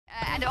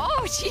rebrand.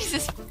 Oh,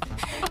 Jesus.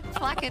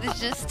 Blackhead is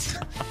just...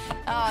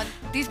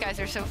 these guys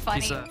are so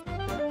funny.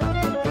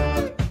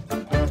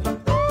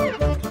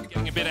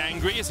 Getting a bit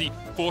angry as he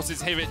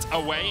forces Hirit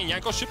away, and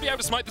Jankos should be able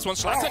to smite this one.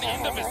 Slash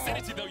in the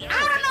vicinity, though. I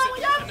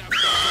don't know,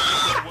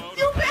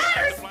 you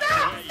better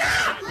stop!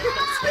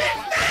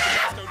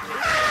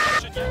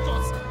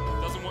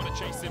 Doesn't want to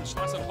chase him.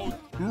 Slash and hold.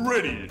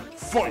 Ready,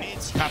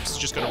 fight! Caps is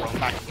just going to run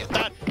back and get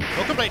that.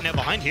 BrokenBlade now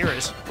behind here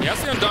is. He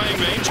has the Undying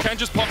range, can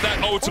just pop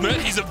that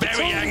ultimate. He's a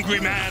very angry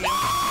man.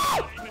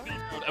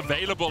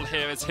 Available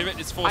here as Hirit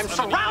is forced.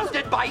 I'm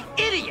surrounded by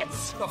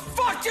idiots! The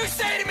fuck you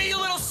say to me, you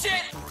little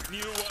shit?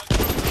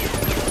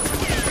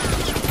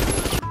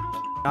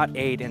 Not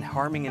aid in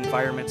harming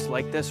environments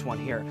like this one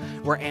here,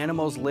 where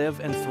animals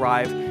live and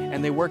thrive,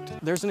 and they worked.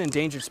 There's an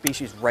endangered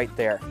species right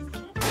there.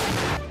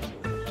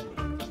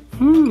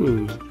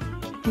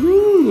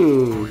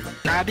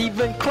 Not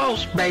even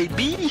close,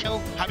 baby.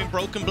 Having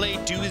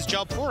BrokenBlade do his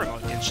job for him.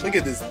 Look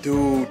at this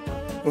dude.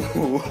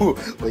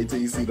 Wait till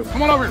you see the.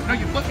 Come on over here. No,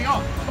 you flip me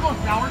off. Come on,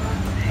 coward.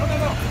 No.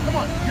 Come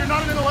on. You're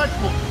not an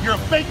intellectual. You're a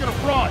fake and a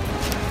fraud.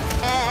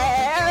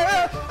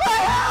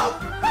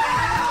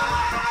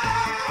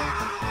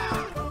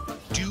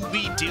 Do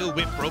we deal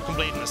with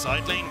BrokenBlade in the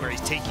side lane where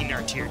he's taking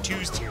our tier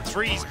 2s, tier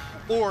 3s,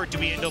 or do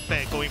we end up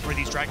going for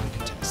these dragon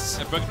contests?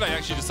 BrokenBlade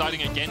actually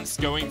deciding against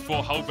going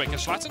for Hullbreaker.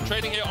 Schlatten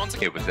trading here onto...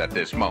 It was at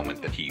this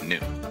moment that he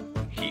knew.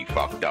 He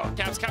fucked up.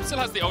 Caps still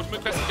has the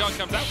ultimate. Crescent Guard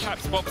comes out.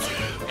 Caps pops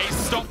a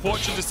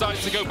stopwatch and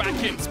decides to go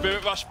back in.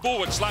 Spirit Rush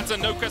forward. Schlatten,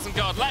 no Crescent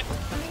Guard left.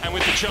 And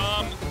with the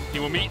charm, he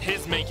will meet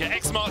his maker.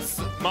 X marks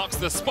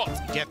the spot.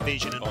 Get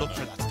vision and look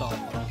for that stall.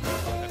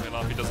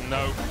 He doesn't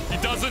know. He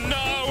doesn't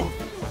know!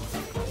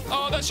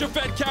 Oh, that's your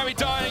Fed carry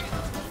dying.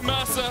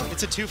 Mercer.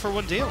 It's a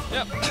 2-for-1 deal.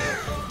 Yep.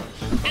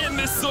 In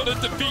this sort of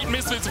defeat,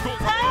 Misfits, of course.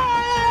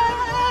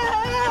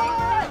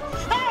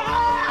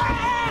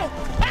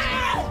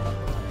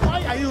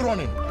 Why are you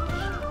running?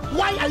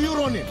 Why are you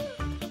running?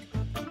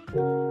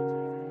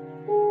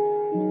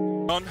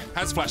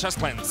 Has Flash, has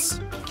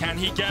Cleanse. Can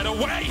he get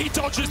away? He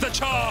dodges the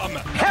charm!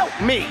 Help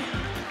me!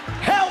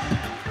 Help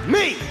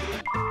me!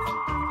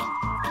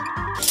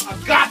 I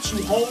got you,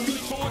 homie.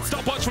 Forward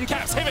stopwatch from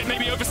Caps. Hirit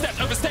maybe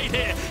overstayed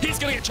here. He's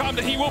going to get charmed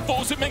and he will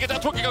fall. So Mega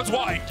Death Walker goes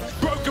wide.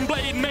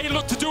 BrokenBlade may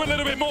look to do a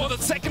little bit more. The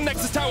second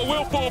Nexus Tower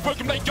will fall.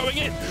 BrokenBlade going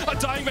in. A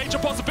dying major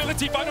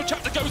possibility. Final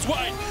chapter goes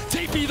wide.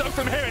 TP though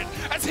from Hirit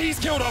as he's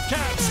killed off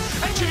Caps.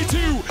 And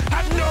G2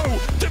 have no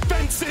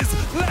defenses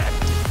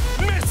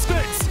left.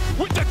 Misfits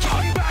with the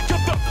comeback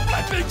of the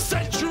flipping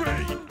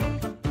century.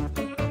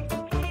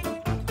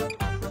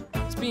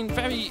 It's been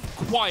very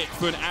quiet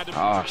for an Adam.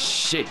 Oh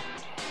shit.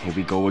 Here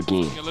we go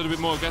again. A little bit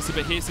more aggressive,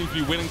 but here seems to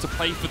be willing to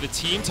play for the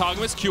team.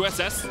 Targamas,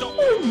 QSS.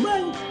 Oh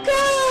my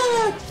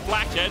god!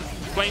 Blackhead,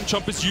 Flame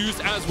Chomp is used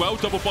as well.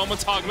 Double bomb on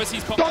Targamas.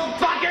 He's popped. Don't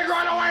fucking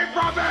run away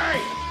from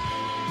me!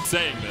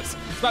 Saying this.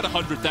 It's about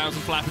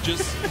 100,000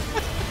 flappages.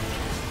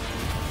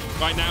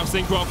 Right now,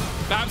 Syncroft,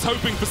 perhaps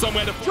hoping for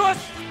somewhere to...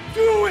 Just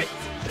do it!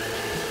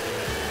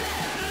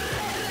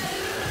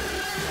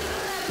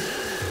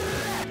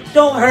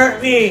 Don't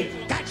hurt me!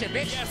 Gotcha,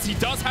 bitch! Yes, he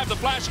does have the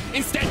flash.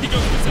 Instead, he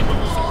goes for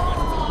Syncroft.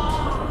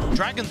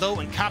 Dragon though,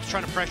 and Caps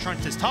trying to pressure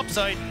onto his top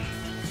side.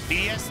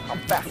 BS. I'm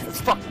fast as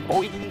fuck,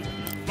 boy.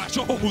 Flash,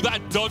 oh,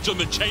 that dodge on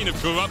the chain of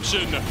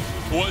corruption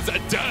was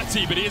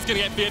dirty, but he is going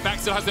to get feared back.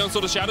 Still has the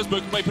Onslaught of Shadows.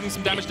 BrokenBlade putting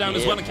some damage down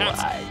as well, and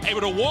Caps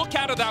able to walk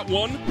out of that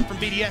one. From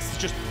BDS is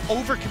just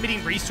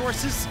overcommitting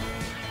resources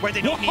where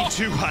they don't need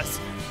to.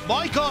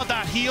 My god,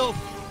 that heal.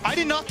 I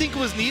did not think it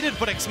was needed,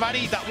 but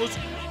Xmati, that was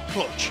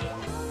clutch.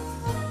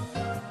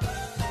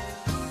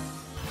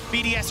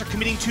 BDS are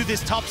committing to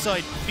this top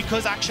side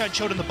because Akshan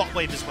showed in the bot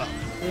wave as well.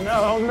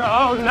 No.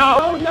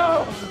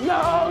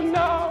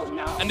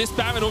 And this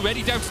Baron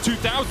already down to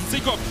 2,000.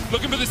 Syncroft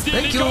looking for the steal.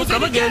 Thank you,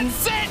 come again.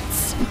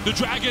 The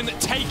Dragon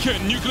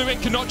taken. Nuclear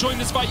Ink cannot join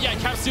this fight yet.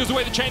 Cap steals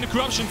away the Chain of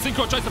Corruption.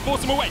 Syncroft tries to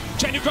force him away.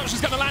 Chain of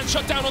Corruption's going to land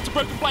shut down onto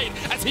BrokenBlade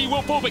as he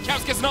will fall, but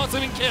Caps gets an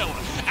answering kill.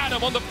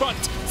 Adam on the front.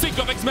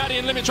 Syncroft, Xmati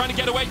and Limit trying to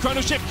get away.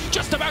 Chrono Shift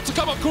just about to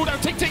come up. Cooldown.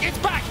 Tick, it's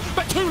back,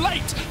 but too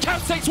late.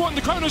 Caps takes one.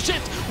 The Chrono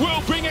Shift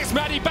will bring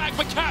Xmati back,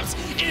 but Caps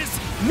is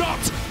not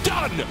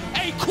done.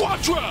 A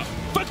quadra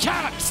for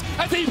Caps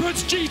as he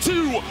puts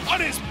G2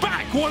 on his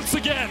back once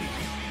again.